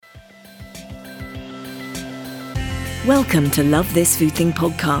Welcome to Love This Food Thing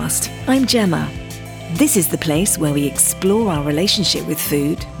podcast. I'm Gemma. This is the place where we explore our relationship with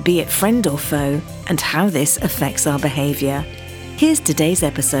food, be it friend or foe, and how this affects our behaviour. Here's today's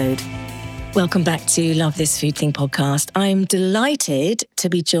episode. Welcome back to Love This Food Thing podcast. I'm delighted to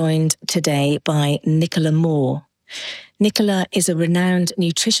be joined today by Nicola Moore. Nicola is a renowned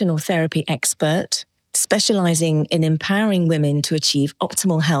nutritional therapy expert, specialising in empowering women to achieve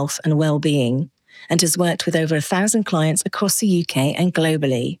optimal health and well-being, and has worked with over 1,000 clients across the UK and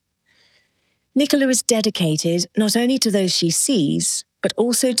globally. Nicola is dedicated not only to those she sees, but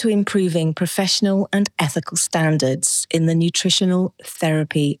also to improving professional and ethical standards in the nutritional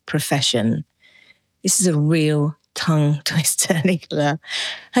therapy profession. This is a real tongue twister, Nicola.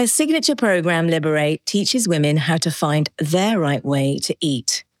 Her signature program, Liberate, teaches women how to find their right way to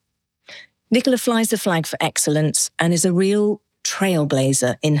eat. Nicola flies the flag for excellence and is a real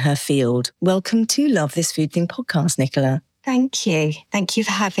trailblazer in her field. Welcome to Love This Food Thing podcast, Nicola. Thank you. Thank you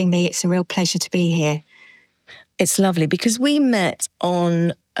for having me. It's a real pleasure to be here. It's lovely because we met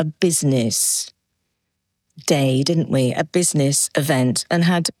on a business day, didn't we? A business event, and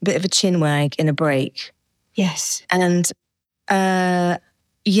had a bit of a chinwag in a break. Yes. And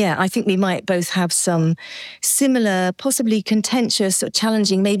I think we might both have some similar, possibly contentious or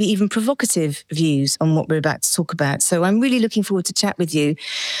challenging, maybe even provocative views on what we're about to talk about. So I'm really looking forward to chat with you.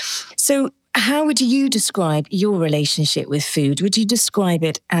 So how would you describe your relationship with food? Would you describe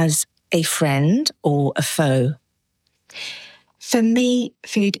it as a friend or a foe? For me,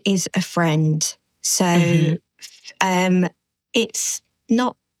 food is a friend. So it's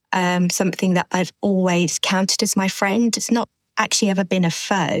not something that I've always counted as my friend. It's not actually ever been a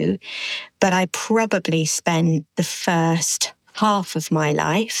foe, but I probably spent the first half of my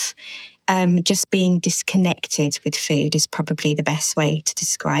life just being disconnected with food is probably the best way to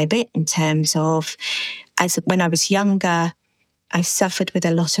describe it, in terms of when I was younger, I suffered with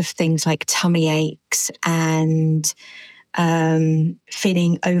a lot of things like tummy aches and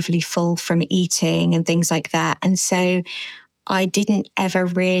feeling overly full from eating and things like that. And so I didn't ever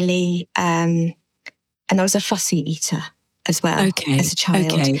really, and I was a fussy eater as well as a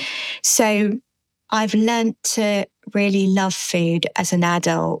child. Okay. So I've learned to really love food as an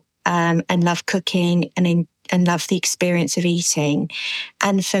adult and love cooking and love the experience of eating.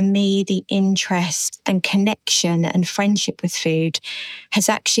 And for me, the interest and connection and friendship with food has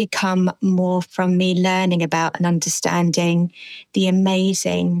actually come more from me learning about and understanding the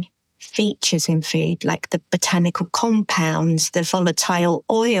amazing features in food, like the botanical compounds, the volatile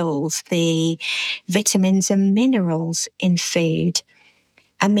oils, the vitamins and minerals in food,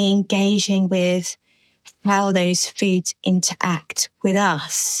 and me engaging with how those foods interact with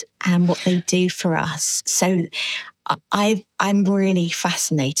us and what they do for us. So I'm really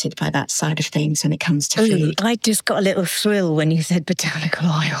fascinated by that side of things when it comes to food. I just got a little thrill when you said botanical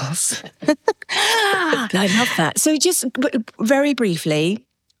oils. I love that. So just very briefly,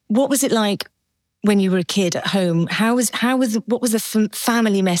 what was it like when you were a kid at home? What was the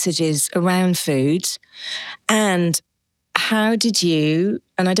family messages around food? And how did you,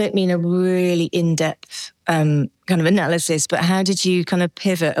 and I don't mean a really in-depth kind of analysis, but how did you kind of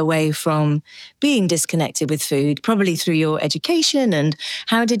pivot away from being disconnected with food, probably through your education, and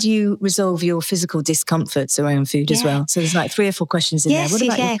how did you resolve your physical discomforts around food as well? So there's like 3 or 4 questions in there. What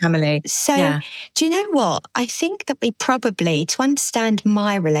about your family? So do you know what? I think that we probably, to understand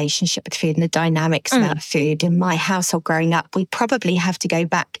my relationship with food and the dynamics about food in my household growing up, we probably have to go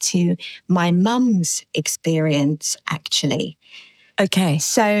back to my mum's experience, actually. Okay.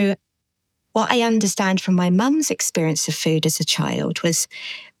 So what I understand from my mum's experience of food as a child was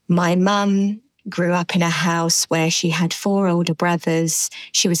my mum grew up in a house where she had 4 older brothers.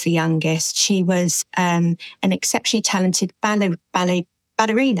 She was the youngest. She was an exceptionally talented ballet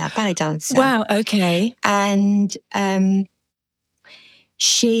dancer. Wow, okay. And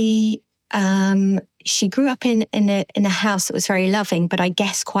she grew up in a house that was very loving, but I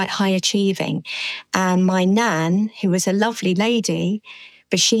guess quite high achieving. And my nan, who was a lovely lady,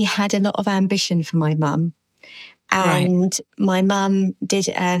 but she had a lot of ambition for my mum. And my mum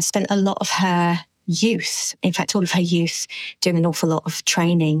spent a lot of her youth, in fact, all of her youth, doing an awful lot of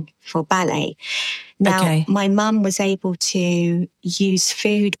training for ballet. Now, my mum was able to use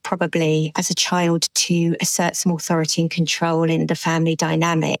food probably as a child to assert some authority and control in the family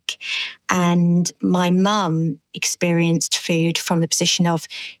dynamic. And my mum experienced food from the position of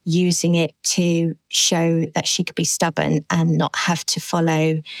using it to show that she could be stubborn and not have to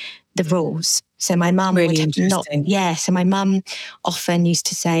follow the rules. So my mum so my mum often used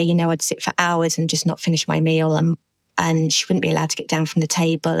to say, I'd sit for hours and just not finish my meal. And and she wouldn't be allowed to get down from the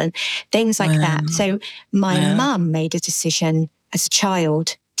table and things like that. So my mum made a decision as a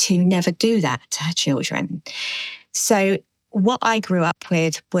child to never do that to her children. So what I grew up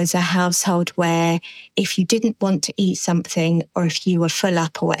with was a household where if you didn't want to eat something or if you were full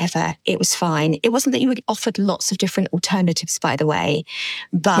up or whatever, it was fine. It wasn't that you were offered lots of different alternatives, by the way,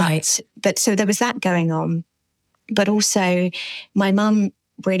 but so there was that going on. But also my mum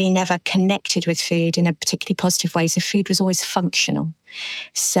really never connected with food in a particularly positive way. So food was always functional.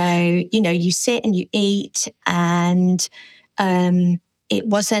 So, you sit and you eat and it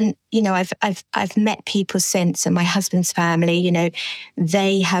wasn't, I've met people since, and my husband's family,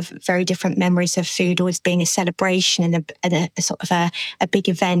 they have very different memories of food always being a celebration and a sort of a big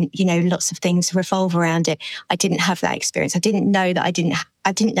event, lots of things revolve around it. I didn't have that experience. I didn't know that I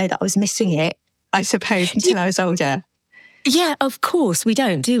didn't know that I was missing it, I suppose, until I was older. Yeah, of course we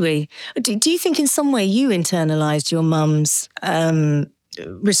don't, do we? Do you think in some way you internalised your mum's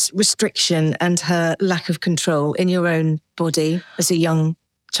restriction and her lack of control in your own body as a young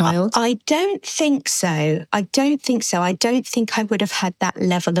child? I don't think so. I don't think I would have had that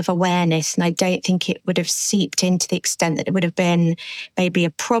level of awareness, and I don't think it would have seeped into the extent that it would have been maybe a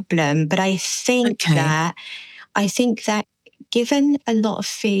problem. But I think that given a lot of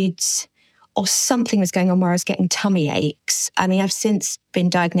foods or something was going on where I was getting tummy aches. I mean, I've since been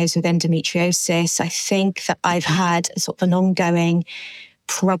diagnosed with endometriosis. I think that I've had a sort of an ongoing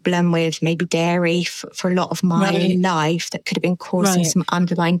problem with maybe dairy for a lot of my life that could have been causing some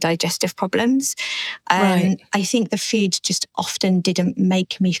underlying digestive problems. I think the food just often didn't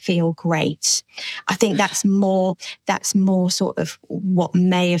make me feel great. I think that's more sort of what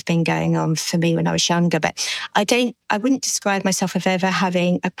may have been going on for me when I was younger. But I wouldn't describe myself as ever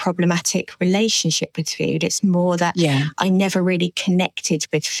having a problematic relationship with food. It's more that I never really connected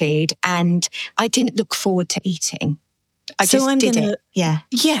with food and I didn't look forward to eating. I get it.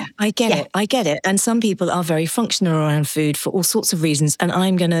 I get it. And some people are very functional around food for all sorts of reasons. And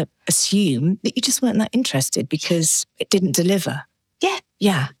I'm going to assume that you just weren't that interested because it didn't deliver. Yeah.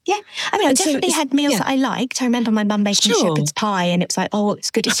 I mean, I definitely had meals that I liked. I remember my mum making shepherd's pie and it was like, oh,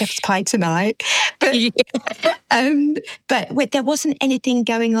 it's good as shepherd's pie tonight. But, but there wasn't anything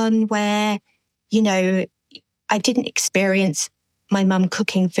going on where, I didn't experience my mum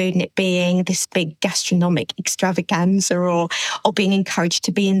cooking food and it being this big gastronomic extravaganza or being encouraged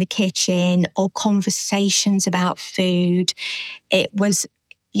to be in the kitchen or conversations about food. It was,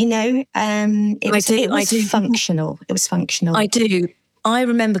 it was functional. It was functional. I do. I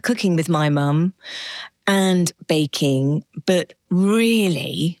remember cooking with my mum and baking, but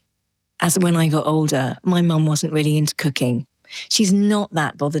really, as when I got older, my mum wasn't really into cooking. She's not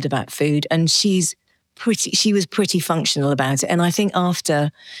that bothered about food and she was pretty functional about it. And I think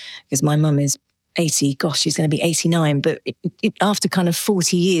because my mum is 80, she's going to be 89, but after kind of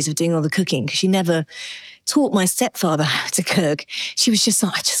 40 years of doing all the cooking, because she never taught my stepfather how to cook, she was just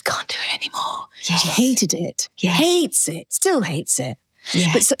like, I just can't do it anymore. Yes. She hated it. Yes. Hates it. Still hates it.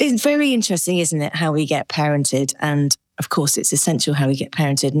 Yes. But so it's very interesting, isn't it, how we get parented. And of course, it's essential how we get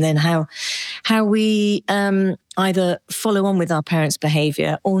parented and then how we either follow on with our parents'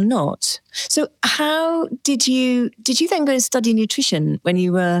 behaviour or not. So how did you then go and study nutrition when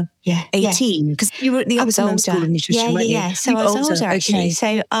you were 18? Because you were at the Optimum School of Nutrition, weren't you? Yeah. So I was older, actually. Okay.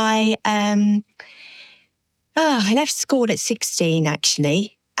 So I left school at 16,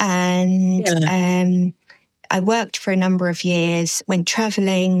 actually. And I worked for a number of years, went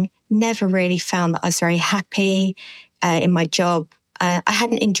travelling, never really found that I was very happy in my job. I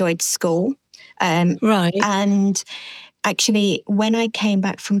hadn't enjoyed school. And actually, when I came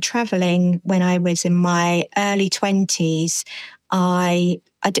back from travelling, when I was in my early 20s,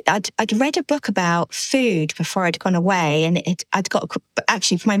 I'd read a book about food before I'd gone away, and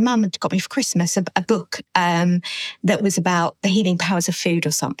my mum had got me for Christmas a book that was about the healing powers of food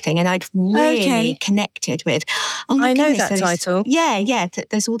or something, and I'd really connected with. Oh my goodness, know that title. Yeah.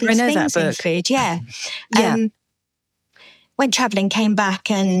 There's all these things in food. Yeah. Went travelling, came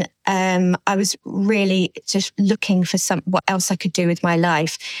back, and I was really just looking for what else I could do with my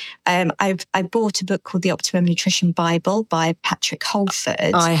life. I bought a book called The Optimum Nutrition Bible by Patrick Holford.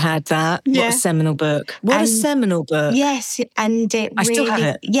 I had that. Yeah. What a seminal book. What a seminal book. Yes, and I still have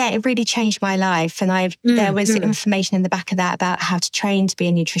it. Yeah, it really changed my life. And there was information in the back of that about how to train to be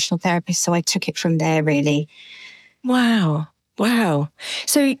a nutritional therapist. So I took it from there, really. Wow.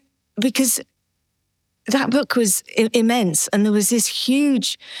 So, because that book was immense, and there was this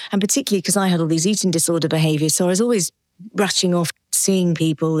huge, and particularly because I had all these eating disorder behaviours, so I was always rushing off seeing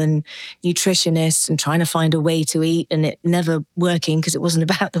people and nutritionists and trying to find a way to eat and it never working because it wasn't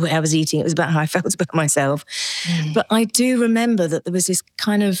about the way I was eating. It was about how I felt about myself. But I do remember that there was this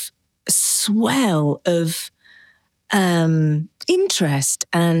kind of swell of interest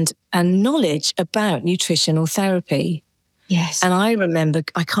and knowledge about nutritional therapy. Yes. And I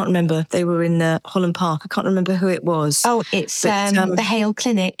can't remember, they were in Holland Park. I can't remember who it was. Oh, it's the Hale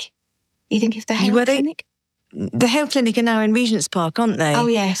Clinic. You think of the Hale Clinic? The Hale Clinic are now in Regent's Park, aren't they? Oh,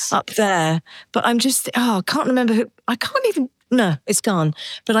 yes. Up there. But I'm just, I can't remember who, no, it's gone.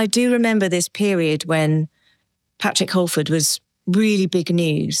 But I do remember this period when Patrick Holford was really big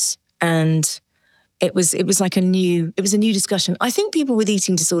news, and it was like a new discussion. I think people with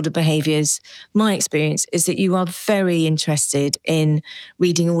eating disorder behaviours, my experience is that you are very interested in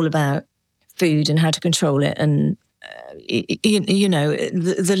reading all about food and how to control it, and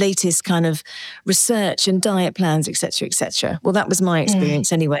the latest kind of research and diet plans, etc., etc. Well, that was my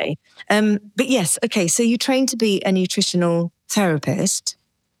experience anyway. But yes, okay. So you trained to be a nutritional therapist.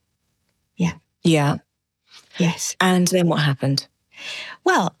 Yeah. Yeah. Yes. And then what happened?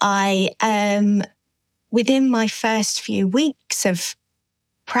 Well, I within my first few weeks of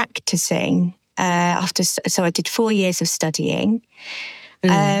practicing, so I did 4 years of studying.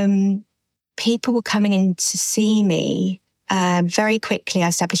 People were coming in to see me. Very quickly, I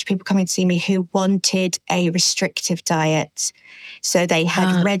established people coming to see me who wanted a restrictive diet. So they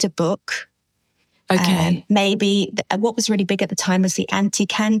had read a book. Okay. Maybe what was really big at the time was the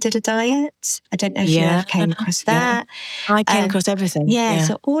anti-candida diet. I don't know if you ever came across that. Yeah. I came across everything. Yeah,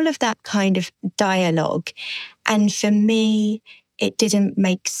 so all of that kind of dialogue. And for me, it didn't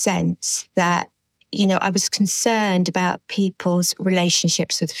make sense that, I was concerned about people's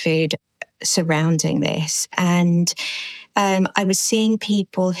relationships with food surrounding this. And I was seeing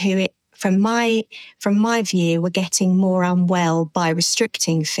people who, from my view, were getting more unwell by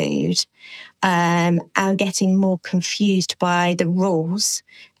restricting food, and getting more confused by the rules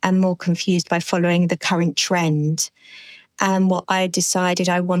and more confused by following the current trend. And what I decided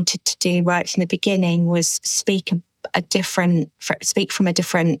I wanted to do right from the beginning was speak from a different,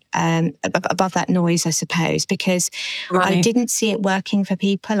 above that noise, I suppose, because I didn't see it working for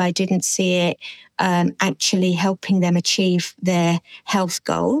people. I didn't see it actually helping them achieve their health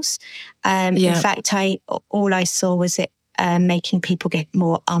goals. In fact, all I saw was it making people get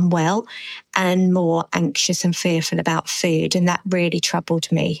more unwell and more anxious and fearful about food. And that really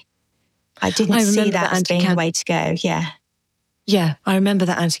troubled me. I didn't see that as being the way to go. Yeah. Yeah, I remember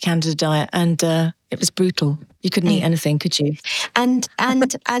that anti-candida diet, and it was brutal. You couldn't eat anything, could you? And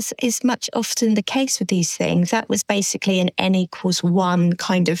as is much often the case with these things, that was basically an N=1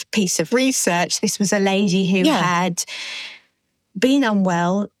 kind of piece of research. This was a lady who had been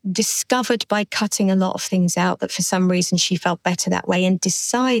unwell, discovered by cutting a lot of things out that for some reason she felt better that way, and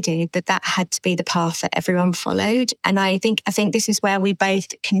decided that had to be the path that everyone followed. And I think this is where we both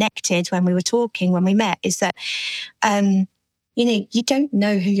connected when we were talking, when we met, is that you don't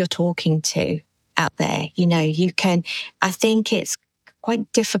know who you're talking to out there. I think it's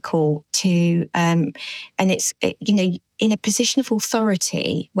quite difficult to, and it's, in a position of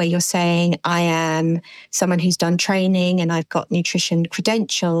authority where you're saying, I am someone who's done training and I've got nutrition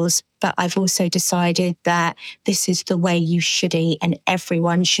credentials, but I've also decided that this is the way you should eat and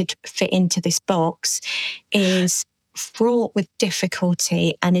everyone should fit into this box, is fraught with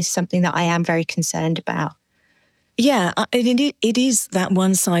difficulty and is something that I am very concerned about. Yeah, it is that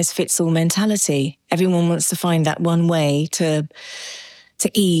one-size-fits-all mentality. Everyone wants to find that one way to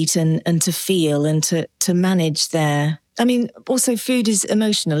eat and to feel and to manage their... I mean, also food is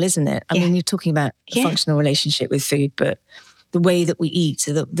emotional, isn't it? I mean, you're talking about a functional relationship with food, but the way that we eat,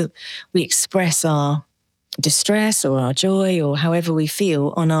 so that we express our distress or our joy or however we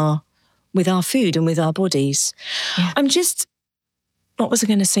feel with our food and with our bodies. Yeah. What was I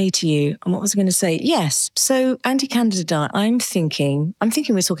going to say to you? And what was I going to say? Yes. So anti-candida diet, I'm thinking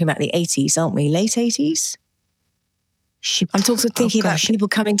we're talking about the 80s, aren't we? Late 80s? I'm also thinking about people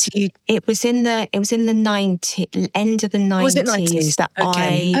coming to you. It was in the 90s, end of the 90s. Was it 90s? That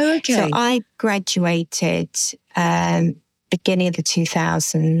okay. So I graduated beginning of the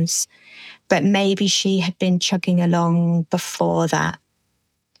 2000s, but maybe she had been chugging along before that.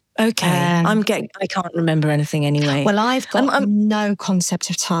 Okay, I can't remember anything anyway. Well, I've got no concept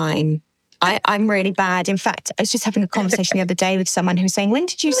of time. I'm really bad. In fact, I was just having a conversation the other day with someone who was saying, when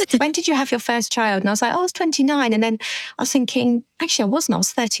did you have your first child? And I was like, I was 29. And then I was thinking, actually, I wasn't. I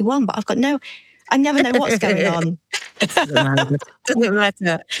was 31, but I never know what's going on. Doesn't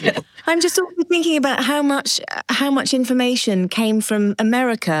matter. I'm just also thinking about how much information came from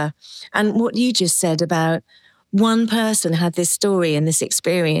America, and what you just said about one person had this story and this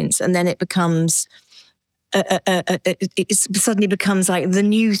experience, and then it becomes, it suddenly becomes like the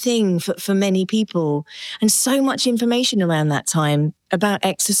new thing for many people. And so much information around that time about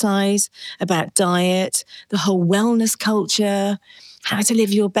exercise, about diet, the whole wellness culture, how to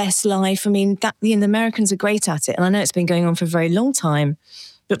live your best life. I mean, the Americans are great at it. And I know it's been going on for a very long time,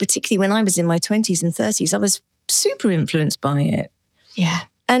 but particularly when I was in my 20s and 30s, I was super influenced by it. Yeah.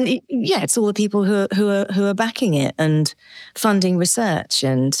 And it's all the people who are backing it and funding research,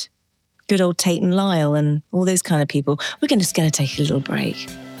 and good old Tate and Lyle and all those kind of people. We're just going to take a little break.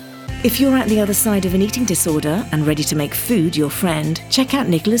 If you're at the other side of an eating disorder and ready to make food your friend, check out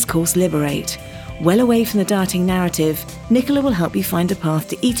Nicola's course Liberate. Well away from the dieting narrative, Nicola will help you find a path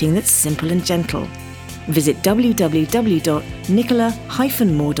to eating that's simple and gentle. Visit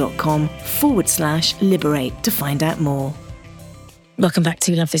www.nicola-moore.com/liberate to find out more. Welcome back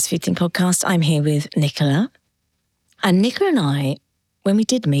to Love This Food Thing podcast. I'm here with Nicola. And Nicola and I, when we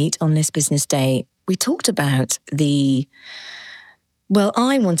did meet on this business day, we talked about I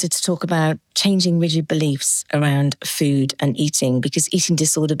wanted to talk about changing rigid beliefs around food and eating, because eating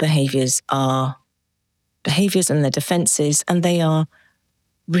disorder behaviours are behaviours and they're defences, and they are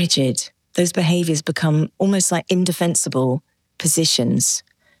rigid. Those behaviours become almost like indefensible positions,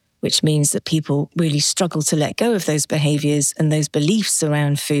 which means that people really struggle to let go of those behaviours and those beliefs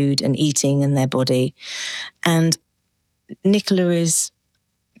around food and eating and their body. And Nicola is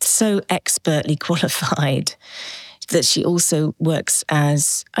so expertly qualified that she also works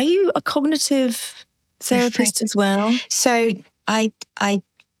as, are you a cognitive therapist as well? So I've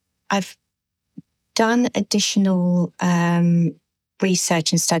done additional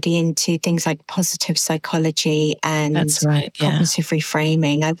research and study into things like positive psychology and cognitive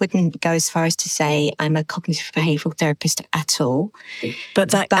reframing. I wouldn't go as far as to say I'm a cognitive behavioural therapist at all. But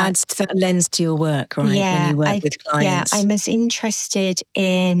that adds that lens to your work, right? Yeah, when you work with clients. Yeah, I'm as interested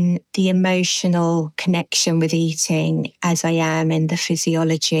in the emotional connection with eating as I am in the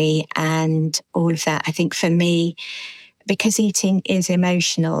physiology and all of that. I think for me, because eating is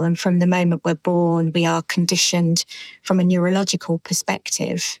emotional, and from the moment we're born, we are conditioned from a neurological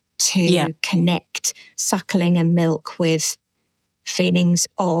perspective to connect suckling and milk with feelings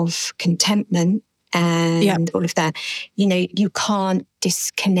of contentment and all of that. You know, you can't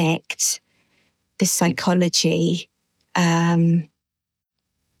disconnect the psychology and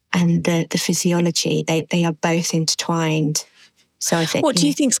the physiology. They are both intertwined. So I think. What do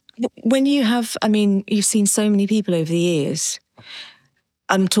you think, when you have, I mean, you've seen so many people over the years,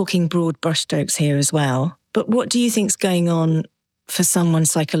 I'm talking broad brushstrokes here as well, but what do you think's going on for someone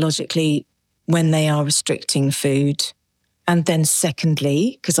psychologically when they are restricting food? And then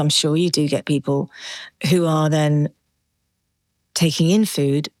secondly, because I'm sure you do get people who are then taking in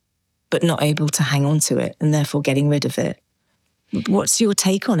food, but not able to hang on to it and therefore getting rid of it. What's your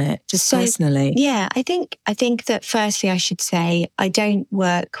take on it, just personally? Yeah, I think that firstly I should say I don't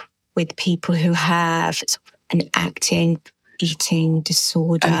work with people who have sort of an acting eating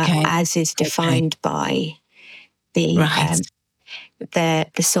disorder as is defined by the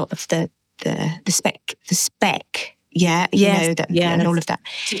sort of the spec. Yeah, and all of that.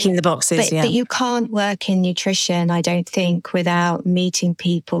 Ticking the boxes, but you can't work in nutrition, I don't think, without meeting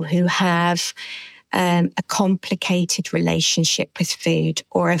people who have a complicated relationship with food,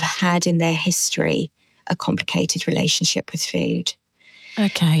 or have had in their history a complicated relationship with food.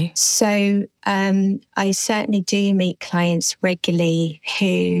 Okay. So I certainly do meet clients regularly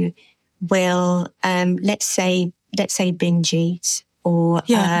who will, let's say binge eat, or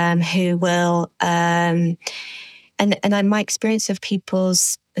who will, and my experience of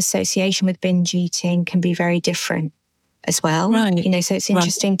people's association with binge eating can be very different as well. Right. You know, so it's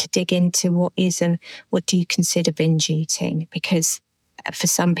interesting to dig into what do you consider binge eating? Because for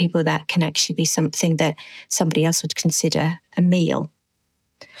some people that can actually be something that somebody else would consider a meal.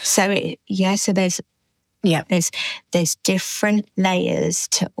 So there's different layers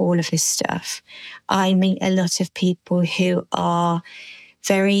to all of this stuff. I meet a lot of people who are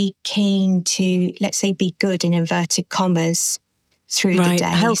very keen to, let's say, be good in inverted commas through the day.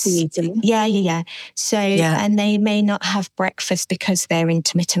 Healthy eating. Yeah. So, and they may not have breakfast because they're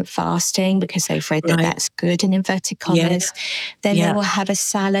intermittent fasting, because they've read that that's good in inverted commas. Then they will have a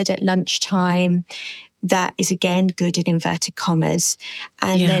salad at lunchtime. That is, again, good in inverted commas.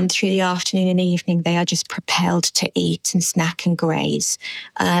 And then through the afternoon and evening, they are just propelled to eat and snack and graze.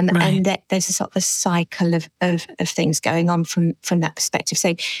 And that there's a sort of a cycle of things going on from that perspective.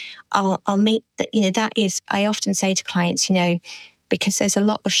 So I'll meet that, that is, I often say to clients, because there's a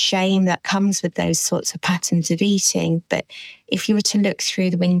lot of shame that comes with those sorts of patterns of eating. But if you were to look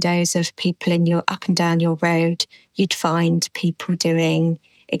through the windows of people in your up and down your road, you'd find people doing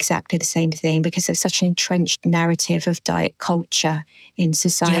exactly the same thing, because there's such an entrenched narrative of diet culture in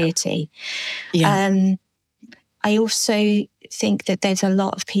society. Yeah. I also think that there's a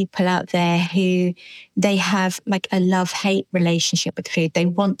lot of people out there who they have like a love-hate relationship with food. They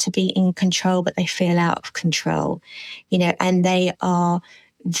want to be in control, but they feel out of control, and they are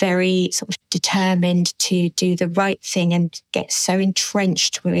very sort of determined to do the right thing and get so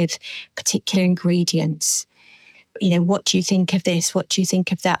entrenched with particular ingredients. What do you think of this? What do you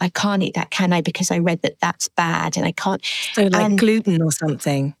think of that? I can't eat that, can I? Because I read that that's bad and I can't. So like gluten or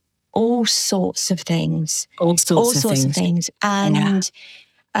something? All sorts of things. All sorts of things. And,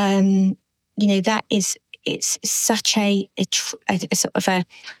 it's such a sort of a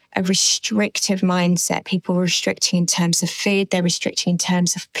restrictive mindset. People are restricting in terms of food. They're restricting in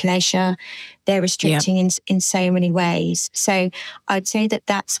terms of pleasure. They're restricting in so many ways. So I'd say that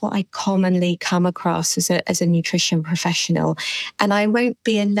that's what I commonly come across as a nutrition professional. And I won't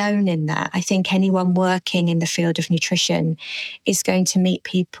be alone in that. I think anyone working in the field of nutrition is going to meet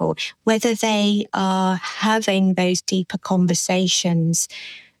people, whether they are having those deeper conversations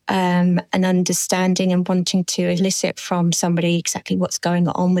and understanding and wanting to elicit from somebody exactly what's going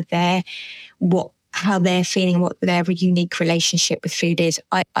on with how they're feeling, what their unique relationship with food is.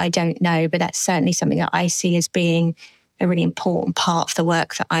 I don't know, but that's certainly something that I see as being a really important part of the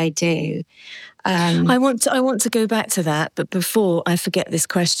work that I do. I want to go back to that, but before I forget this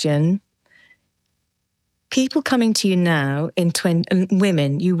question, people coming to you now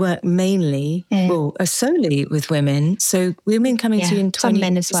women, you work mainly, solely with women. So women coming to you in 20... Some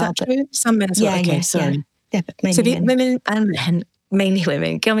men as well. Some men as well, okay, sorry. Yeah, but mainly so women and men, mainly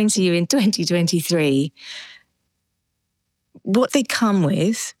women, coming to you in 2023, what they come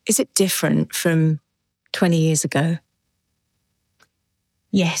with, is it different from 20 years ago?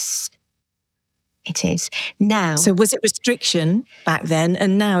 Yes, it is. Now... So was it restriction back then,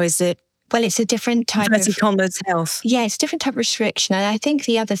 and now is it... Well, it's a different type of health. Yeah, it's a different type of restriction. And I think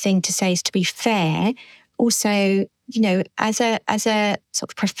the other thing to say is, to be fair, also, as a sort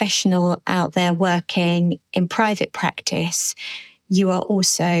of professional out there working in private practice, you are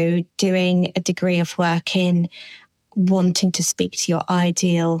also doing a degree of work in wanting to speak to your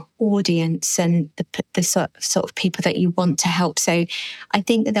ideal audience and the sort of people that you want to help. So I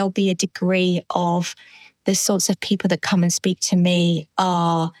think that there'll be a degree of the sorts of people that come and speak to me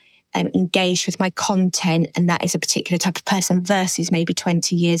are engaged with my content, and that is a particular type of person, versus maybe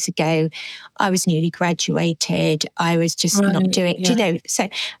 20 years ago, I was newly graduated. I was just not doing, so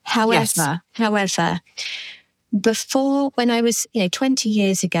however, before, when I was, 20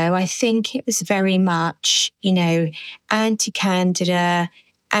 years ago, I think it was very much, anti-candida,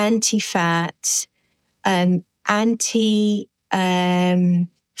 anti-fat,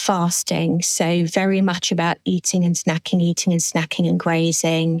 fasting. So very much about eating and snacking and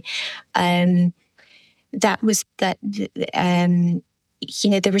grazing. That was that, the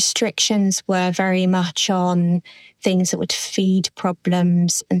restrictions were very much on things that would feed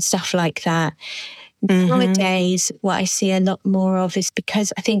problems and stuff like that. Mm-hmm. Nowadays, what I see a lot more of is,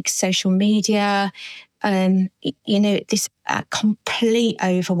 because I think social media, this complete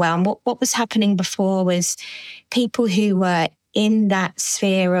overwhelm. What was happening before was people who were in that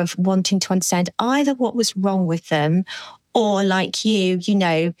sphere of wanting to understand either what was wrong with them, or like you,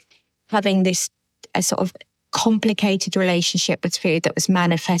 having this a sort of complicated relationship with food that was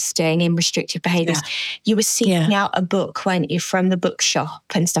manifesting in restrictive behaviours. Yeah. You were seeking out a book, weren't you, from the bookshop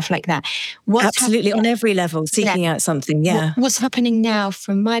and stuff like that. Absolutely, on every level, seeking out something, What's happening now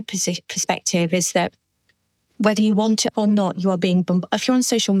from my perspective is that whether you want it or not, you are being if you're on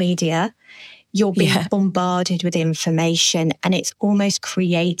social media, you're being bombarded with information, and it's almost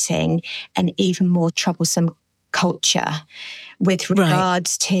creating an even more troublesome culture with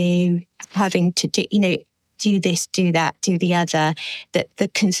regards to having to do this, do that, do the other. That the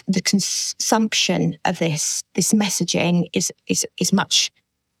consumption of this messaging is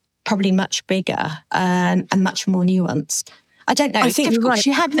probably much bigger and much more nuanced. I don't know. I think you're right.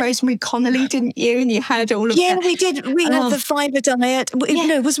 You had Rosemary Connolly, didn't you? And you had all of that. Yeah, we did. We had the fibre diet.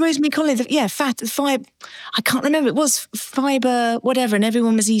 No, it was Rosemary Connolly. Fat, fibre. I can't remember. It was fibre, whatever. And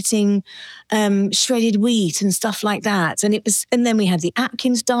everyone was eating shredded wheat and stuff like that. And then we had the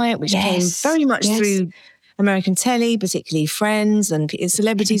Atkins diet, which came very much through American telly, particularly Friends and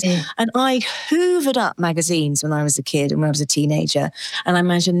celebrities. Mm-hmm. And I hoovered up magazines when I was a kid and when I was a teenager. And I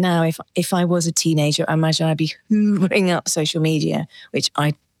imagine now, if I was a teenager, I imagine I'd be hoovering up social media, which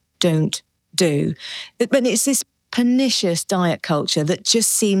I don't do. But it's this pernicious diet culture that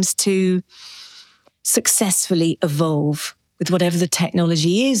just seems to successfully evolve with whatever the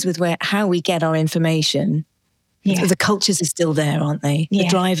technology is, with how we get our information. Yeah. The cultures are still there, aren't they? Yeah. The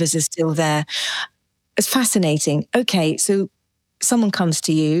drivers are still there. It's fascinating. Okay, so someone comes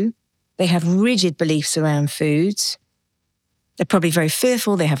to you, they have rigid beliefs around foods. They're probably very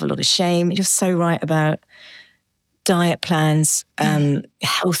fearful. They have a lot of shame. You're so right about diet plans,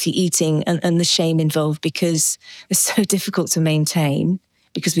 healthy eating, and the shame involved, because it's so difficult to maintain,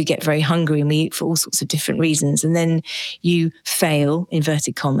 because we get very hungry and we eat for all sorts of different reasons. And then you fail,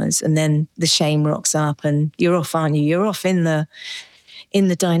 inverted commas, and then the shame rocks up and you're off, aren't you? You're off in the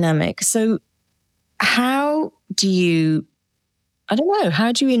dynamic. So how do you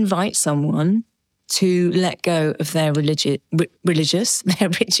invite someone to let go of their rigid beliefs?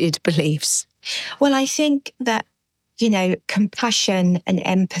 Well, I think that, compassion and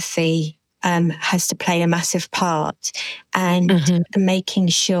empathy has to play a massive part, and making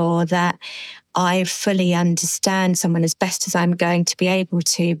sure that I fully understand someone as best as I'm going to be able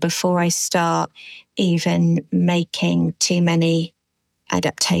to before I start even making too many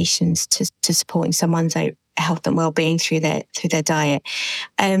adaptations to supporting someone's health and well-being through their diet.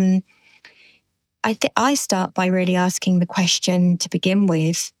 I start by really asking the question to begin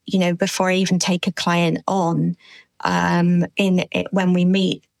with, before I even take a client on. When we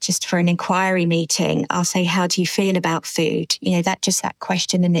meet just for an inquiry meeting, I'll say, how do you feel about food? That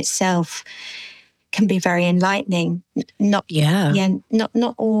question in itself can be very enlightening. Not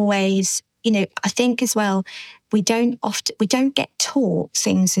always, I think as well, we don't get taught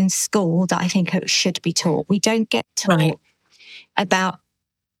things in school that I think should be taught. We don't get taught about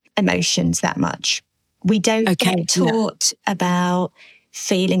emotions that much. We don't get taught about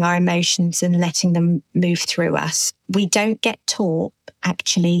feeling our emotions and letting them move through us. We don't get taught,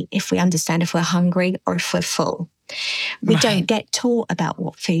 actually, if we understand if we're hungry or if we're full. We don't get taught about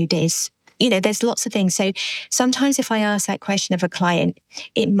what food is. There's lots of things. So sometimes if I ask that question of a client,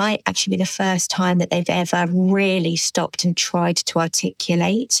 it might actually be the first time that they've ever really stopped and tried to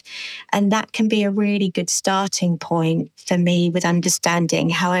articulate. And that can be a really good starting point for me with understanding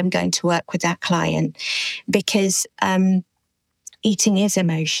how I'm going to work with that client. Because eating is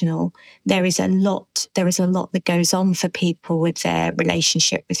emotional. There is a lot that goes on for people with their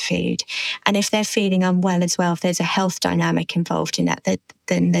relationship with food. And if they're feeling unwell as well, if there's a health dynamic involved in that,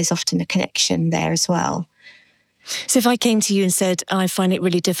 then there's often a connection there as well. So if I came to you and said, I find it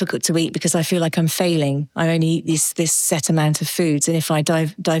really difficult to eat because I feel like I'm failing, I only eat this set amount of foods, and if I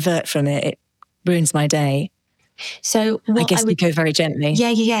divert from it, it ruins my day. So I guess we go very gently.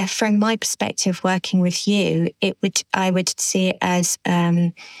 Yeah. From my perspective, working with you, I would see it as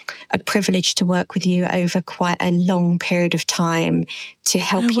a privilege to work with you over quite a long period of time to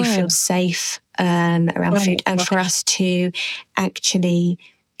help you feel safe around food, and for us to actually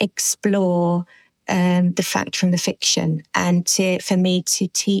explore the fact from the fiction, and for me to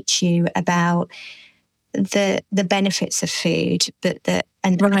teach you about the benefits of food,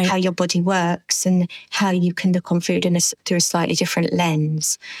 and how your body works, and how you can look on food through a slightly different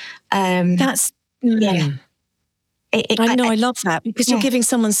lens. That's I love that, because you're giving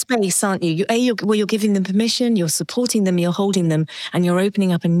someone space, aren't you? You're giving them permission, you're supporting them, you're holding them, and you're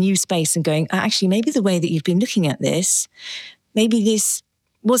opening up a new space and going, actually, maybe the way that you've been looking at this, maybe this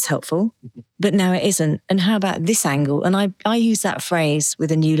was helpful, but now it isn't. And how about this angle? And I use that phrase,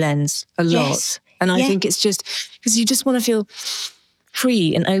 with a new lens, a lot. Yes. And I think it's just because you just want to feel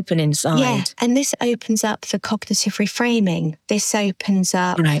free and open inside. Yeah, and this opens up the cognitive reframing. This opens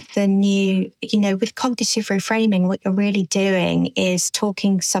up the new, with cognitive reframing, what you're really doing is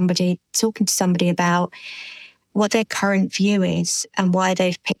talking to somebody about what their current view is and why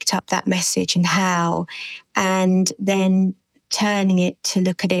they've picked up that message and how, and then turning it to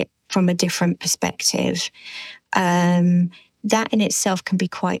look at it from a different perspective. That in itself can be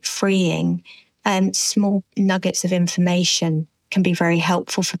quite freeing. Small nuggets of information can be very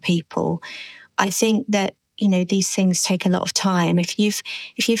helpful for people. I think that, these things take a lot of time. If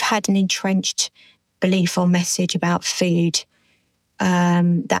you've had an entrenched belief or message about food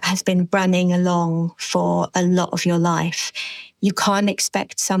that has been running along for a lot of your life, you can't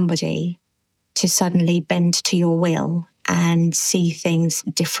expect somebody to suddenly bend to your will and see things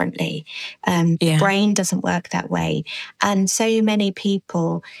differently. Brain doesn't work that way. And so many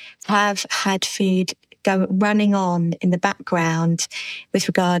people have had food go running on in the background with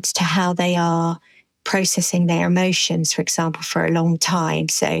regards to how they are processing their emotions, for example, for a long time.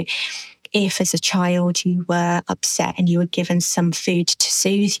 So if as a child you were upset and you were given some food to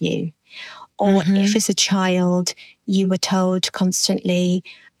soothe you, or if as a child you were told constantly,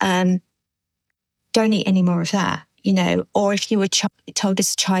 don't eat any more of that, you know. Or if you were told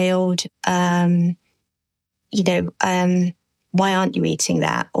as a child, why aren't you eating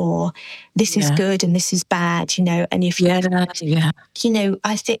that? Or this is good and this is bad, you know. And if I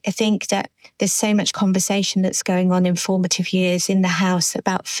think that there's so much conversation that's going on in formative years in the house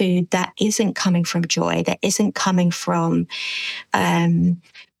about food that isn't coming from joy, that isn't coming from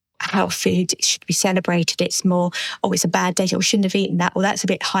how food should be celebrated. It's more, oh, it's a bad day, or shouldn't have eaten that, or that's a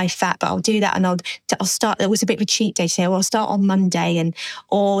bit high fat, but I'll do that, and I'll start. It was a bit of a cheat day today, or I'll start on Monday,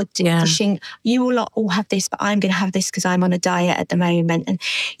 dishing. You will all have this, but I'm going to have this because I'm on a diet at the moment, and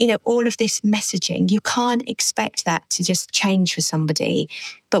you know, all of this messaging. You can't expect that to just change for somebody,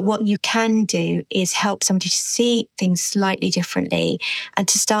 but what you can do is help somebody to see things slightly differently and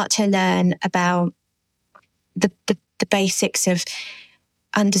to start to learn about the basics of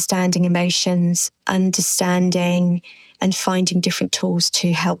understanding emotions, understanding and finding different tools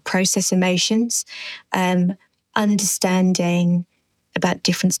to help process emotions, understanding about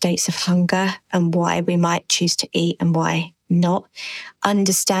different states of hunger and why we might choose to eat and why not,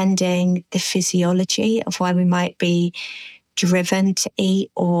 understanding the physiology of why we might be driven to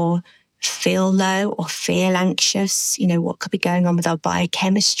eat or feel low or feel anxious, you know, what could be going on with our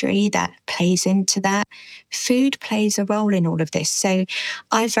biochemistry that plays into that. Food plays a role in all of this. So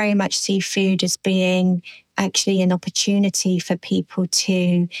I very much see food as being actually an opportunity for people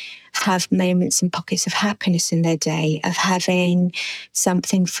to have moments and pockets of happiness in their day, of having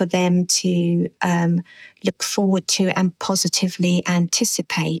something for them to look forward to and positively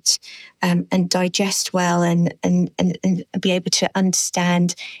anticipate, and digest well and be able to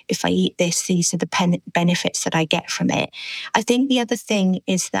understand, if I eat this, these are the benefits that I get from it. I think the other thing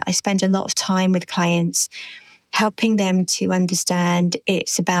is that I spend a lot of time with clients helping them to understand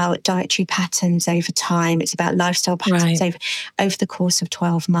it's about dietary patterns over time. It's about lifestyle patterns over the course of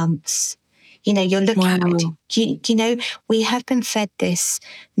 12 months. You know, you're looking at, you know, we have been fed this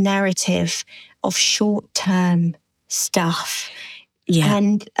narrative of short-term stuff. Yeah.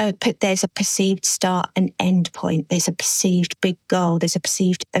 And there's a perceived start and end point. There's a perceived big goal. There's a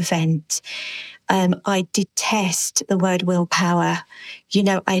perceived event. I detest the word willpower. You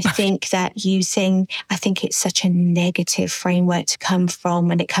know, I think that I think it's such a negative framework to come from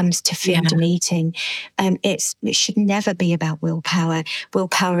when it comes to food and eating. It should never be about willpower.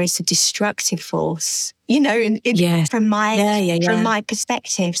 Willpower is a destructive force, you know, from my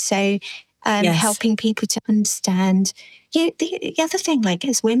perspective. So helping people to understand. The other thing, like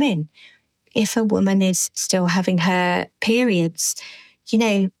as women, if a woman is still having her periods, you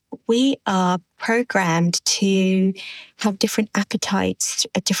know, we are programmed to have different appetites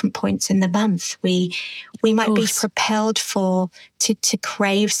at different points in the month. We might be propelled to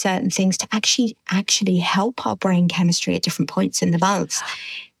crave certain things to actually help our brain chemistry at different points in the month.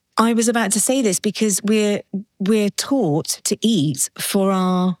 I was about to say this because we're taught to eat for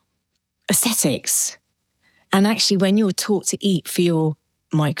our aesthetics. And actually, when you're taught to eat for your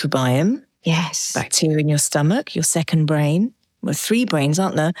microbiome, bacteria in your stomach, your second brain, well, 3 brains,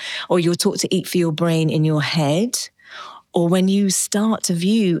 aren't there? Or you're taught to eat for your brain in your head, or when you start to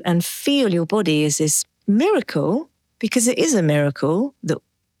view and feel your body as this miracle, because it is a miracle that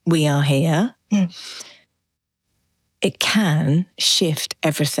we are here, it can shift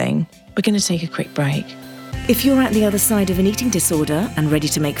everything. We're going to take a quick break. If you're at the other side of an eating disorder and ready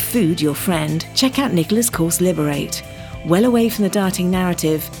to make food your friend, check out Nicola's course Liberate. Well away from the dieting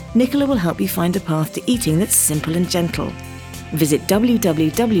narrative, Nicola will help you find a path to eating that's simple and gentle. Visit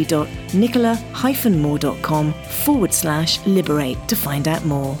www.nicola-moore.com/liberate to find out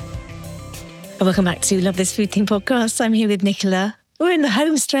more. Welcome back to Love This Food Thing podcast. I'm here with Nicola. We're in the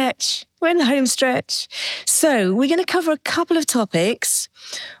home stretch. So we're going to cover a couple of topics.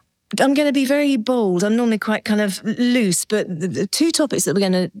 I'm going to be very bold. I'm normally quite kind of loose, but the 2 topics that we're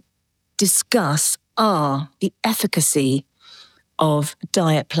going to discuss are the efficacy of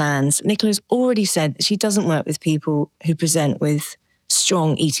diet plans. Nicola's already said that she doesn't work with people who present with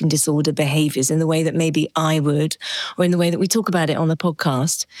strong eating disorder behaviours in the way that maybe I would, or in the way that we talk about it on the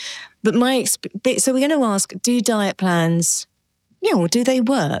podcast. But so we're going to ask, do diet plans, do they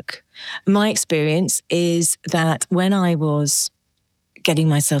work? My experience is that when I was getting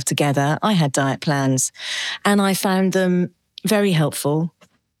myself together, I had diet plans and I found them very helpful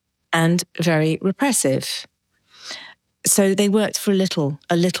and very repressive. So they worked for a little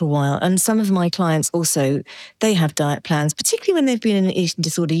while. And some of my clients also, they have diet plans, particularly when they've been in an eating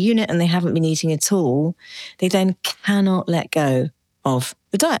disorder unit and they haven't been eating at all. They then cannot let go of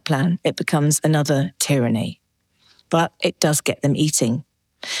the diet plan. It becomes another tyranny, but it does get them eating.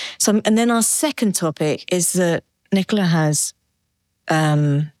 So, and then our second topic is that Nicola has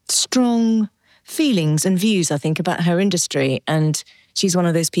strong feelings and views, I think, about her industry. And she's one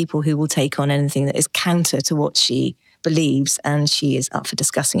of those people who will take on anything that is counter to what she believes, and she is up for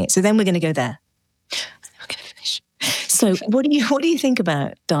discussing it. So then we're going to go there. We're going to finish. So what do you think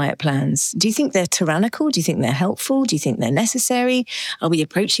about diet plans? Do you think they're tyrannical? Do you think they're helpful? Do you think they're necessary? Are we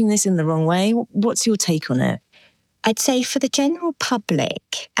approaching this in the wrong way? What's your take on it? I'd say for the general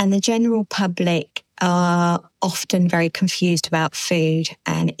public, and the general public are often very confused about food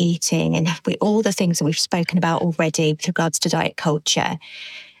and eating and all the things that we've spoken about already with regards to diet culture.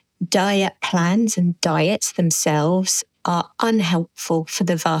 Diet plans and diets themselves are unhelpful for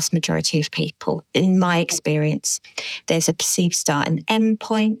the vast majority of people, in my experience. There's a perceived start and end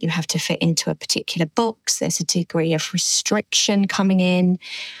point. You have to fit into a particular box. There's a degree of restriction coming in.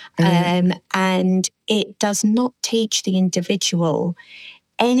 And it does not teach the individual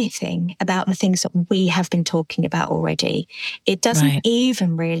anything about the things that we have been talking about already. It doesn't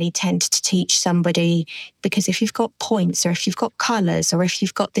even really tend to teach somebody, because if you've got points or if you've got colours or if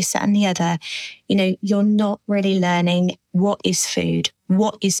you've got this, that and the other, you're not really learning what is food,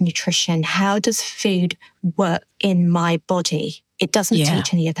 what is nutrition, how does food work in my body. It doesn't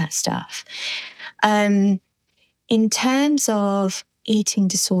teach any of that stuff. In terms of eating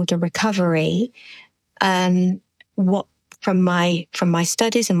disorder recovery, what from my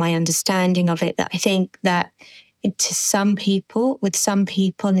studies and my understanding of it, that I think that to some people, with some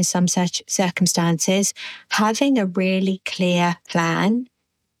people and in some circumstances, having a really clear plan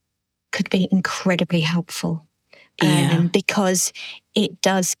could be incredibly helpful. Because it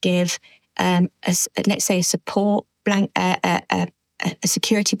does give, let's say, a support a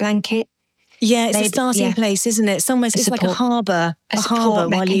security blanket. Yeah, it's a starting place, isn't it? It's like a harbour. A support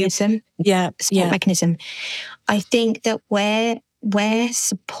mechanism. Mechanism. I think that where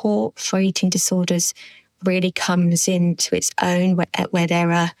support for eating disorders really comes into its own,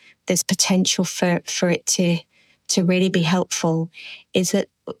 where there's potential for it to really be helpful, is that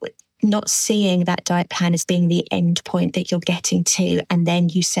not seeing that diet plan as being the end point that you're getting to, and then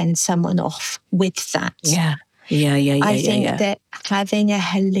you send someone off with that. I think that having a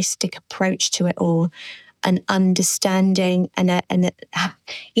holistic approach to it all, an understanding, and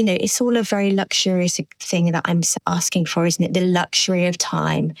it's all a very luxurious thing that I'm asking for, isn't it? The luxury of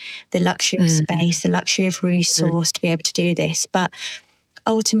time, the luxury of space, the luxury of resource to be able to do this. But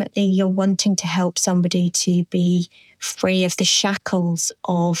ultimately, you're wanting to help somebody to be free of the shackles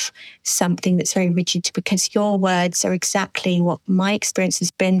of something that's very rigid, because your words are exactly what my experience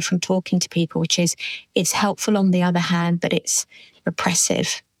has been from talking to people, which is it's helpful on the other hand, but it's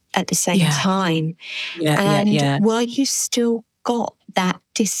repressive at the same time. While you still got that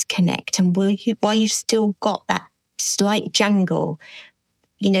disconnect, and while you still got that slight jangle,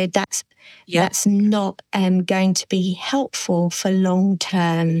 that's not going to be helpful for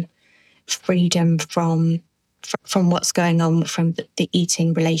long-term freedom from what's going on from the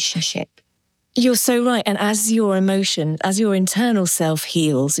eating relationship. You're so right. And as your internal self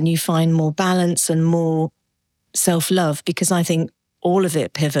heals and you find more balance and more self-love, because I think all of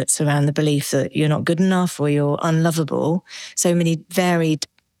it pivots around the belief that you're not good enough or you're unlovable, so many varied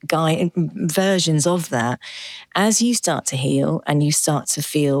versions of that. As you start to heal and you start to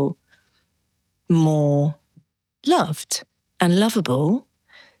feel more loved and lovable,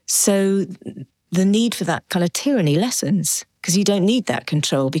 so the need for that kind of tyranny lessens, because you don't need that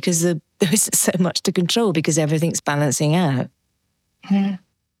control, because there isn't so much to control because everything's balancing out.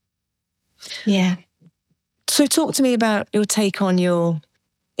 Yeah. So talk to me about your take on your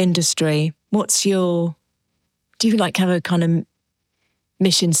industry. Do you have a kind of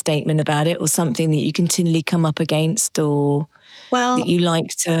mission statement about it, or something that you continually come up against, or that you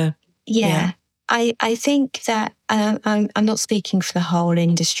like to... Yeah. I think that I'm not speaking for the whole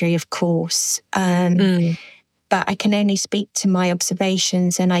industry, of course, but I can only speak to my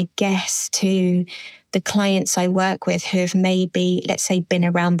observations, and I guess to the clients I work with who have maybe, let's say, been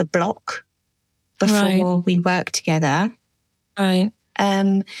around the block before we work together. Right.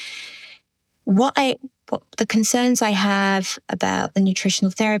 What the concerns I have about the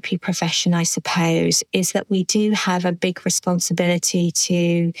nutritional therapy profession, I suppose, is that we do have a big responsibility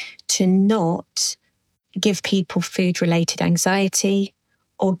to not give people food-related anxiety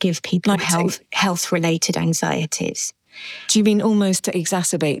or give people health-related anxieties. Do you mean almost to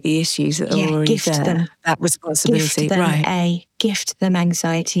exacerbate the issues that are already there? Them that responsibility, gift them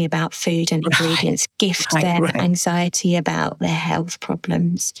anxiety about food and ingredients, gift them anxiety about their health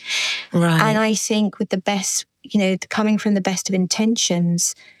problems. Right. And I think with the best, coming from the best of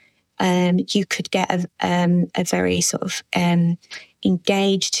intentions, you could get a very sort of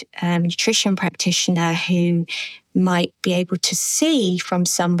engaged nutrition practitioner who might be able to see from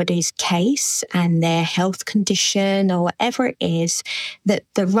somebody's case and their health condition or whatever it is, that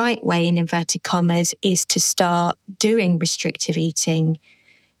the right way, in inverted commas, is to start doing restrictive eating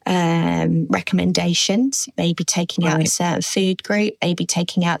recommendations, maybe taking out a certain food group, maybe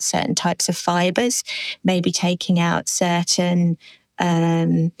taking out certain types of fibers, maybe taking out certain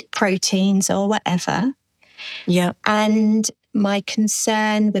proteins or whatever. Yeah. And my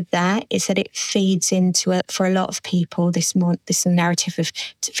concern with that is that it feeds into it for a lot of people, this narrative of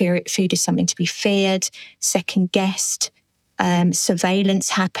food is something to be feared, second guessed,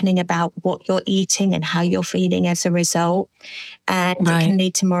 surveillance happening about what you're eating and how you're feeling as a result. And it can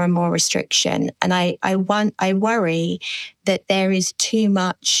lead to more and more restriction. And I worry that there is too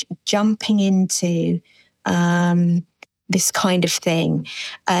much jumping into this kind of thing.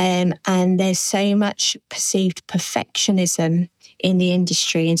 And there's so much perceived perfectionism in the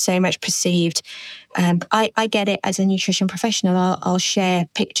industry and so much perceived. I get it as a nutrition professional. I'll share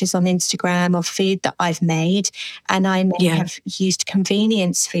pictures on Instagram of food that I've made, and I may have used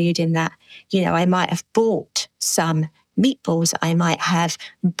convenience food in that. You know, I might have bought some meatballs. I might have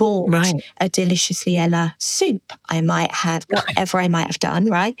bought a deliciously Ella soup. I might have whatever I might have done,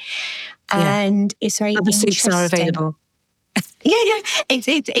 right? And it's very interesting. Soups are available.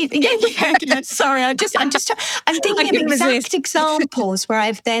 Sorry, I'm thinking of exact examples where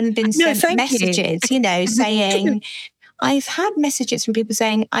I've then been sent messages, saying, I've had messages from people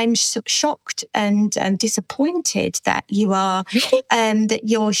saying, I'm shocked and disappointed that you are, that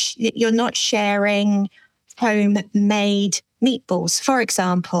you're not sharing homemade meatballs, for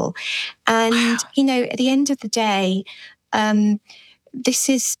example. And, at the end of the day, this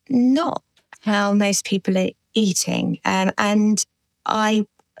is not how most people are eating. And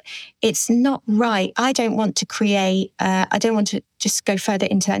it's not right. I don't want to create, I don't want to just go further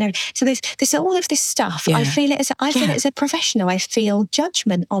into that. No. So there's all of this stuff. I feel it as a professional. I feel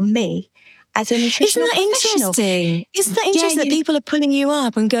judgment on me as a nutritional professional. Isn't that interesting that people are pulling you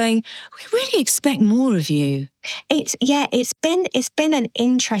up and going, we really expect more of you? It's been an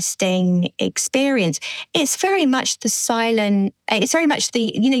interesting experience. It's very much the silent,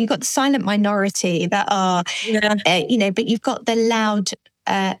 you've got the silent minority that are, but you've got the loud,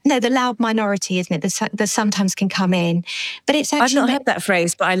 the loud minority, isn't it? That sometimes can come in. But it's actually... I've not heard that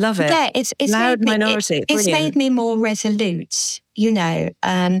phrase, but I love it. Yeah, it's loud minority. It's made me more resolute, Okay.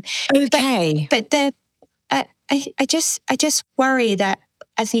 But I just worry that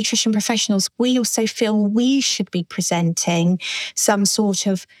as nutrition professionals, we also feel we should be presenting some sort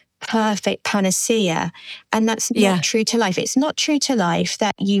of perfect panacea. And that's not true to life. It's not true to life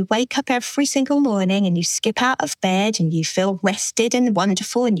that you wake up every single morning and you skip out of bed and you feel rested and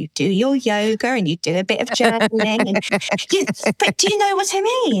wonderful and you do your yoga and you do a bit of journaling. But do you know what I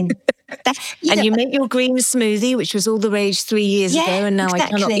mean? You make your green smoothie, which was all the rage 3 years ago, and now I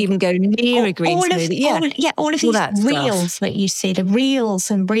cannot even go near a green smoothie. All of these reels that you see, the reels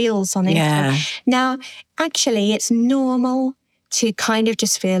and reels on Instagram. Now, actually, it's normal to kind of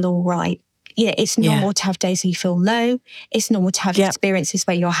just feel all right. It's normal to have days where you feel low. It's normal to have experiences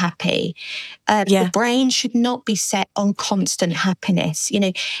where you're happy. The brain should not be set on constant happiness.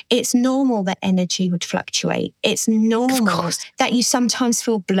 It's normal that energy would fluctuate. It's normal that you sometimes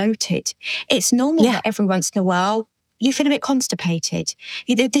feel bloated. It's normal that every once in a while you feel a bit constipated.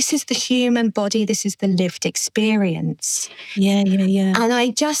 This is the human body. This is the lived experience. Yeah. And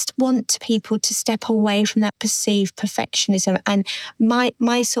I just want people to step away from that perceived perfectionism. And my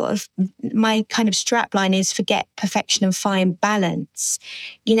kind of strapline is forget perfection and find balance.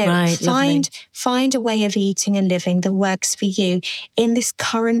 Find a way of eating and living that works for you in this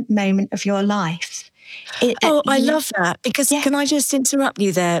current moment of your life. I love that. Because can I just interrupt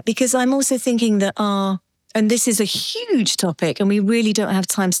you there? Because I'm also thinking that and this is a huge topic and we really don't have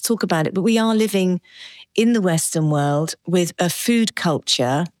time to talk about it, but we are living in the Western world with a food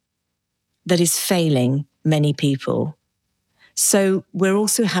culture that is failing many people. So we're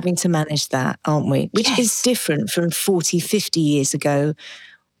also having to manage that, aren't we? Which is different from 40, 50 years ago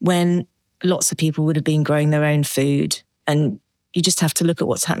when lots of people would have been growing their own food, and you just have to look at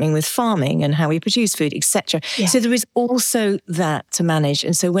what's happening with farming and how we produce food, etc. Yeah. So there is also that to manage.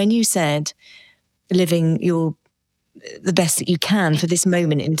 And so when you said living the best that you can for this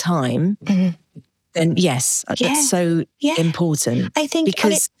moment in time, then that's so important. I think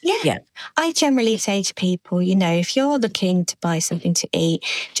because I generally say to people, if you're looking to buy something to eat,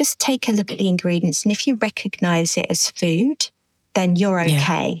 just take a look at the ingredients, and if you recognise it as food, then you're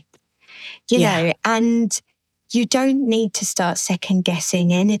okay. You know, and you don't need to start second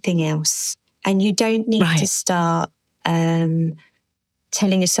guessing anything else, and you don't need to start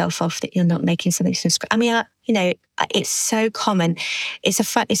telling yourself off that you're not making something from scratch. I mean, it's so common. It's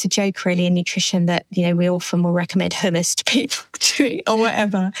a joke really in nutrition that, we often will recommend hummus to people to eat or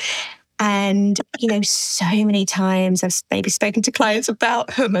whatever. And, so many times I've maybe spoken to clients about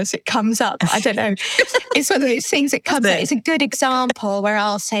hummus, it comes up. I don't know. It's one of those things that comes up. It's a good example where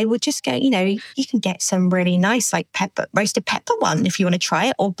I'll say, well, just go, you can get some really nice, like roasted pepper one if you want to try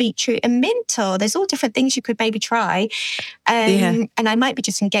it, or beetroot and mint, or there's all different things you could maybe try. And I might be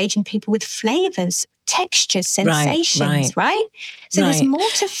just engaging people with flavors, textures, sensations, right? So there's more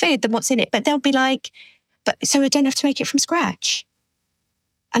to food than what's in it. But they'll be like, so I don't have to make it from scratch.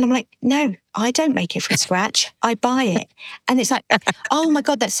 And I'm like, no, I don't make it from scratch. I buy it. And it's like, oh my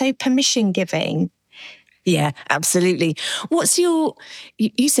God, that's so permission giving. Yeah, absolutely. What's you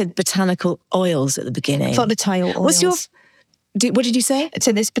said botanical oils at the beginning. Volatile oils. What did you say?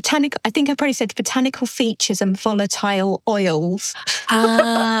 So there's I think I probably said botanical features and volatile oils.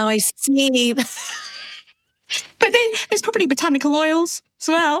 Oh, I see. But then there's probably botanical oils as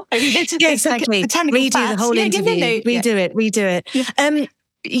well. I mean, exactly. Redo the whole interview. Redo it. Yeah.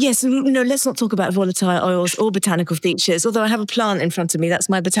 Yes, no, let's not talk about volatile oils or botanical features, although I have a plant in front of me. That's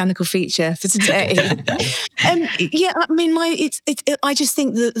my botanical feature for today. I mean, I just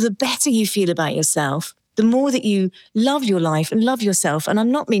think that the better you feel about yourself, the more that you love your life and love yourself. And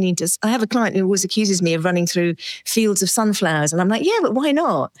I'm not meaning to, I have a client who always accuses me of running through fields of sunflowers. And I'm like, yeah, but why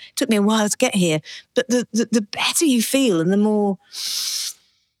not? It took me a while to get here. But the better you feel and the more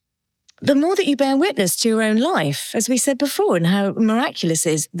that you bear witness to your own life, as we said before, and how miraculous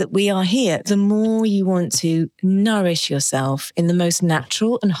it is that we are here, the more you want to nourish yourself in the most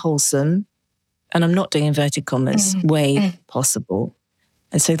natural and wholesome, and I'm not doing inverted commas, way possible.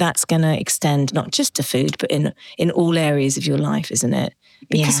 And so that's going to extend not just to food, but in all areas of your life, isn't it?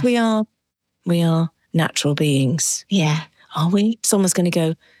 Because we are natural beings. Yeah. Are we? Someone's going to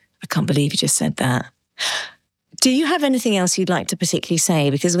go, I can't believe you just said that. Do you have anything else you'd like to particularly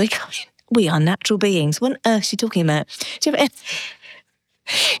say? Because we are natural beings. What on earth are you talking about? Do you have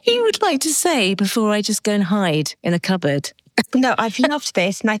anything you would like to say before I just go and hide in a cupboard? No, I've loved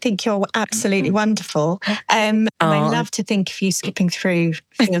this, and I think you're absolutely wonderful. And I love to think of you skipping through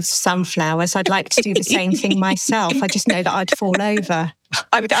fields of sunflowers. I'd like to do the same thing myself. I just know that I'd fall over.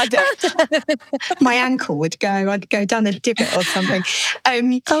 My ankle would go. I'd go down a divot or something.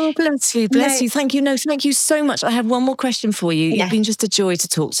 Bless you. Thank you. No, thank you so much. I have one more question for you. You've been just a joy to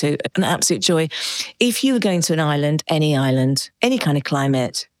talk to, an absolute joy. If you were going to an island, any kind of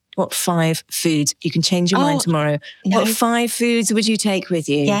climate, what 5 foods, you can change your mind tomorrow. No. What 5 foods would you take with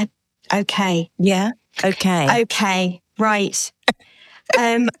you? Yeah. Okay. Yeah. Okay. Right.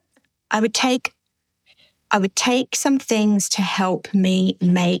 I would take some things to help me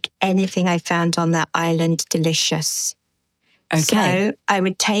make anything I found on that island delicious. Okay. So I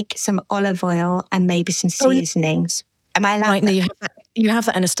would take some olive oil and maybe some seasonings. Am I allowed? Right, no, you have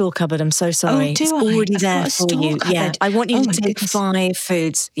that in a store cupboard. I'm so sorry. It's already there for you. Cupboard. Yeah, I want you to take 5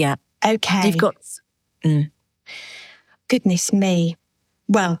 foods. Yeah. Okay. You've got. Goodness me.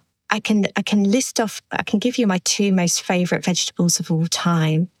 Well, I can list off. I can give you my 2 most favourite vegetables of all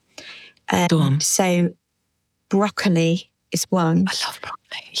time. Go on. So, broccoli is one. I love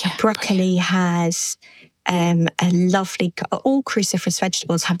broccoli. Yeah, broccoli has a lovely. All cruciferous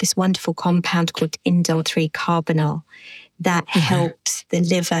vegetables have this wonderful compound called indole 3-carbinol that helps the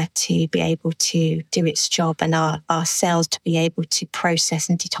liver to be able to do its job and our cells to be able to process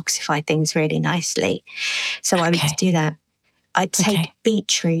and detoxify things really nicely. So I would do that. I'd take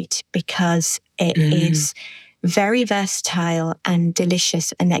beetroot because it is very versatile and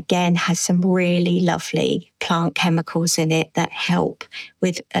delicious, and again has some really lovely plant chemicals in it that help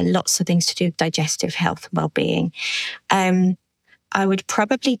with lots of things to do with digestive health and well-being. I would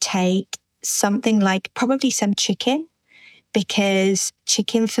probably take something like some chicken, because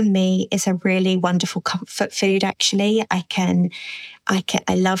chicken for me is a really wonderful comfort food. Actually, I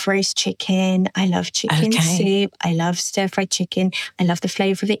love roast chicken. I love chicken soup. I love stir-fried chicken. I love the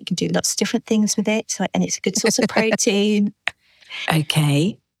flavour of it. You can do lots of different things with it. And it's a good source of protein.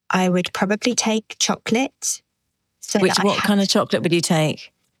 Okay. I would probably take chocolate. What kind of chocolate would you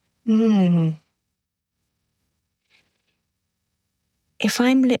take? If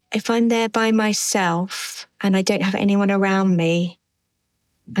I'm there by myself and I don't have anyone around me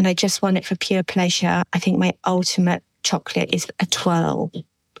and I just want it for pure pleasure, I think my ultimate chocolate is a twirl.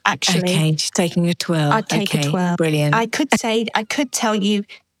 Actually, okay, just taking a twirl. I'd take a twirl. Brilliant. I could tell you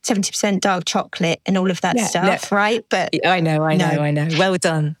 70% dark chocolate and all of that stuff, right? But I know. Well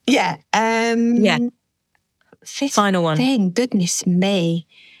done. Yeah. Fifth final one. Goodness me.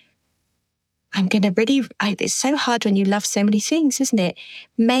 it's so hard when you love so many things, isn't it?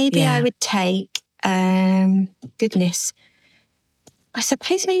 Maybe I would take, I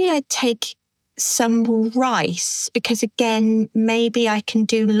suppose maybe I'd take some rice, because again, maybe I can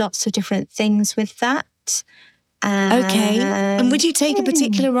do lots of different things with that. Okay. And would you take a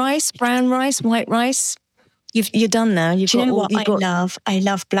particular rice? Brown rice, white rice? You're done now. Do you know what I love? I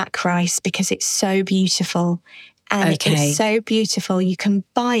love black rice because it's so beautiful. And it's so beautiful. You can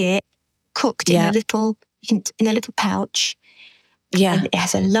buy it cooked in a little pouch. Yeah. And it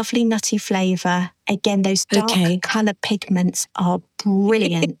has a lovely nutty flavour. Again, those dark colour pigments are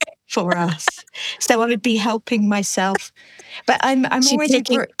brilliant for us. So I would be helping myself. But I'm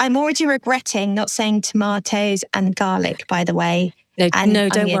already regretting not saying tomatoes and garlic, by the way. No,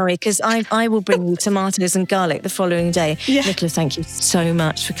 don't worry, because I will bring you tomatoes and garlic the following day. Yeah. Nicola, thank you so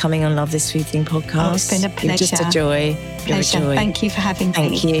much for coming on Love This Food Thing podcast. Oh, it's been a pleasure. You're just a joy. Pleasure. You're a joy. Thank you for having me.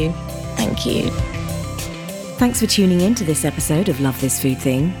 Thank you. Thank you. Thanks for tuning in to this episode of Love This Food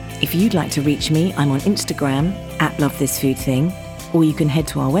Thing. If you'd like to reach me, I'm on Instagram @LoveThisFoodThing, or you can head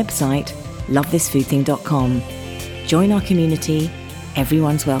to our website, lovethisfoodthing.com. Join our community.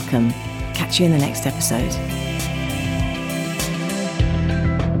 Everyone's welcome. Catch you in the next episode.